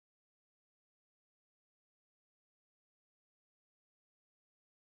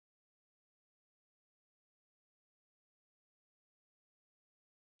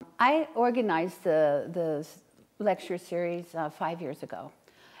I organized the lecture series 5 years ago.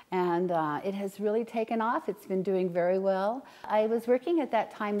 And it has really taken off. It's been doing very well. I was working at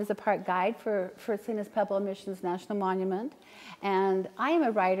that time as a park guide for Salinas Pueblo Missions National Monument. And I am a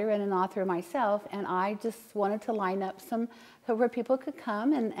writer and an author myself, and I just wanted to line up some where people could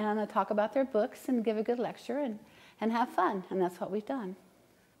come and talk about their books and give a good lecture and have fun. And that's what we've done.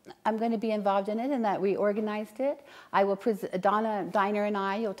 I'm going to be involved in it in that we organized it. I will Donna Diner and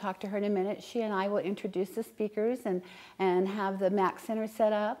I, you'll talk to her in a minute, she and I will introduce the speakers and have the MAC Center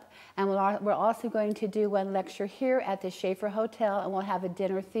set up. And we're also going to do one lecture here at the Schaefer Hotel, and we'll have a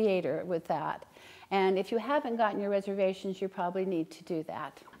dinner theater with that. And if you haven't gotten your reservations, you probably need to do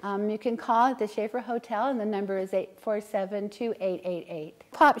that. You can call at the Schaefer Hotel, and the number is 847-2888.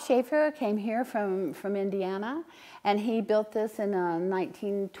 Pop Schaefer came here from Indiana, and he built this in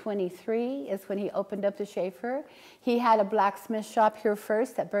 1923 is when he opened up the Schaefer. He had a blacksmith shop here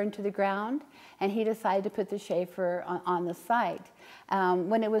first that burned to the ground, and he decided to put the Schaefer on the site.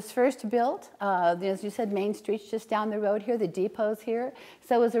 When it was first built, as you said, Main Street's just down the road here, the depot's here,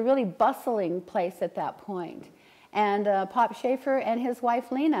 so it was a really bustling place at that point. And Pop Schaefer and his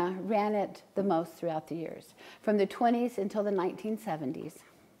wife Lena ran it the most throughout the years, from the 20s until the 1970s.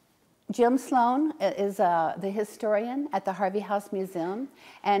 Jim Sloan is the historian at the Harvey House Museum,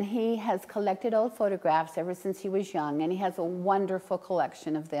 and he has collected old photographs ever since he was young, and he has a wonderful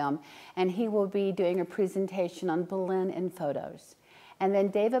collection of them, and he will be doing a presentation on Berlin in photos. And then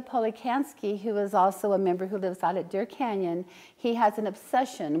David Polikansky, who is also a member who lives out at Deer Canyon, he has an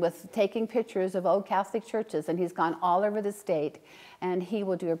obsession with taking pictures of old Catholic churches, and he's gone all over the state, and he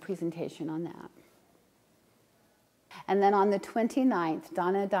will do a presentation on that. And then on the 29th,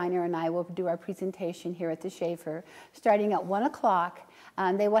 Donna Diner and I will do our presentation here at the Schaefer, starting at 1 o'clock.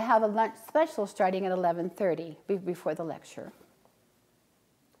 They will have a lunch special starting at 11:30 before the lecture.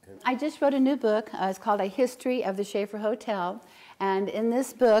 I just wrote a new book. It's called A History of the Schaefer Hotel. And in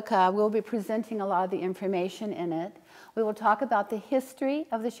this book, we'll be presenting a lot of the information in it. We will talk about the history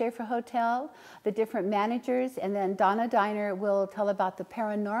of the Schaefer Hotel, the different managers, and then Donna Diner will tell about the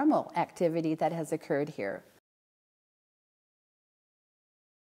paranormal activity that has occurred here.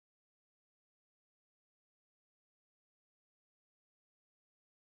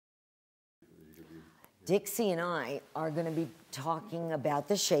 Dixie and I are going to be talking about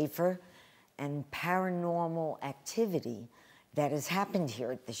the Schaefer and paranormal activity that has happened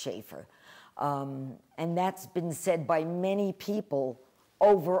here at the Schaefer. And that's been said by many people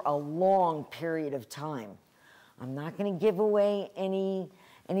over a long period of time. I'm not going to give away any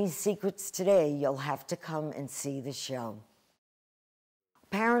secrets today. You'll have to come and see the show.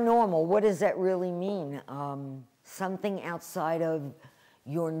 Paranormal, what does that really mean? Something outside of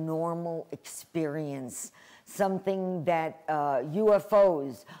your normal experience, something that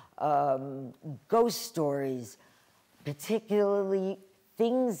UFOs, ghost stories, particularly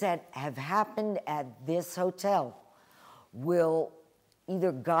things that have happened at this hotel, will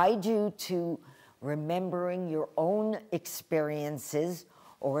either guide you to remembering your own experiences,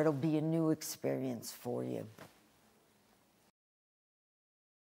 or it'll be a new experience for you.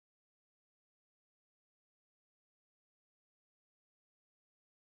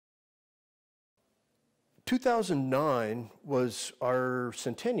 2009 was our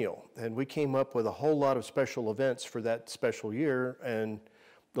centennial, and we came up with a whole lot of special events for that special year, and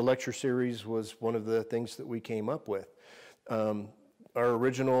the lecture series was one of the things that we came up with. Our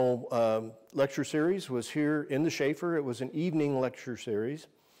original lecture series was here in the Schaefer. It was an evening lecture series,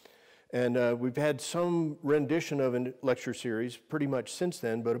 and we've had some rendition of a lecture series pretty much since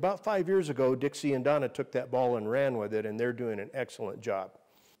then, but about 5 years ago, Dixie and Donna took that ball and ran with it, and they're doing an excellent job.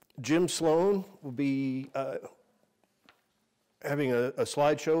 Jim Sloan will be having a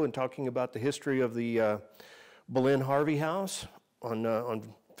slideshow and talking about the history of the Berlin Harvey House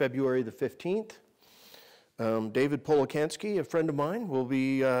on February the 15th. David Polikansky, a friend of mine, will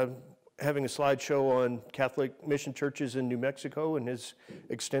be having a slideshow on Catholic mission churches in New Mexico and his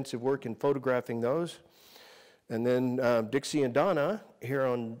extensive work in photographing those. And then Dixie and Donna here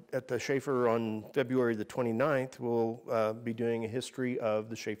at the Schaefer on February the 29th will be doing a history of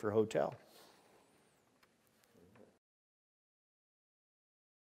the Schaefer Hotel.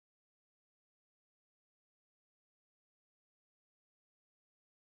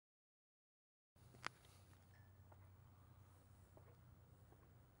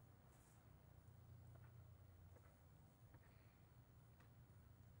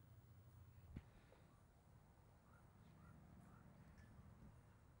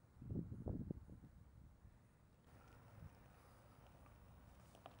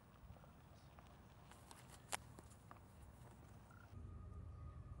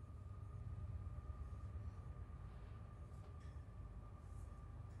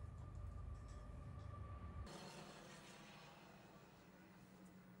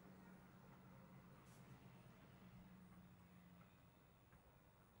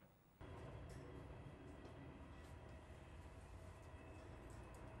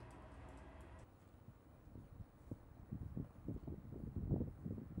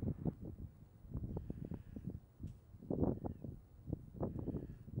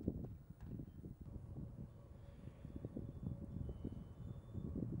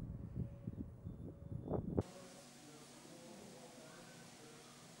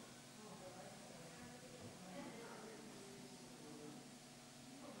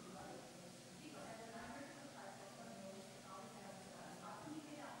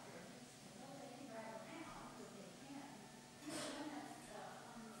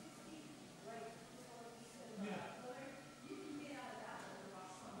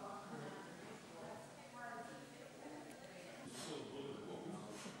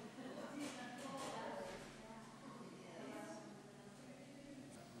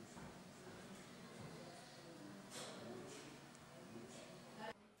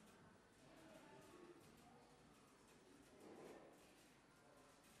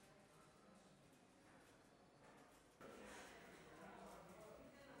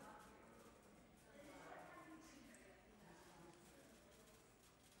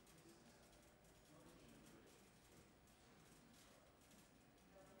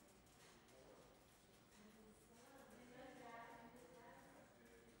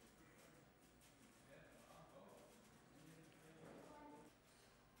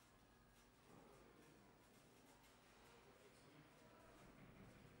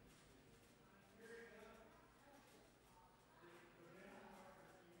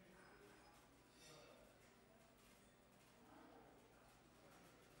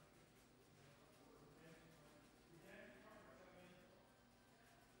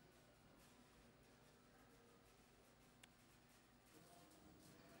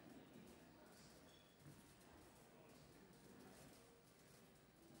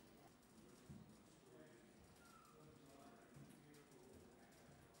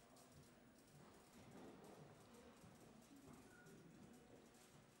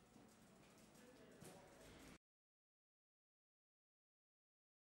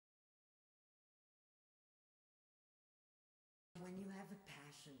 when you have a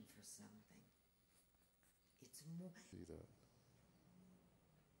passion for something, it's more. See that.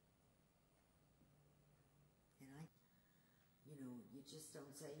 And you just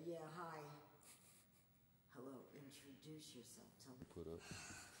don't say, yeah, hi, hello, introduce yourself, tell me. Put up.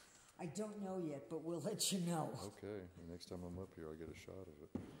 I don't know yet, but we'll let you know. Okay, the next time I'm up here, I'll get a shot of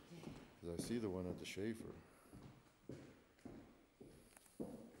it. 'Cause I see the one at the Schaefer.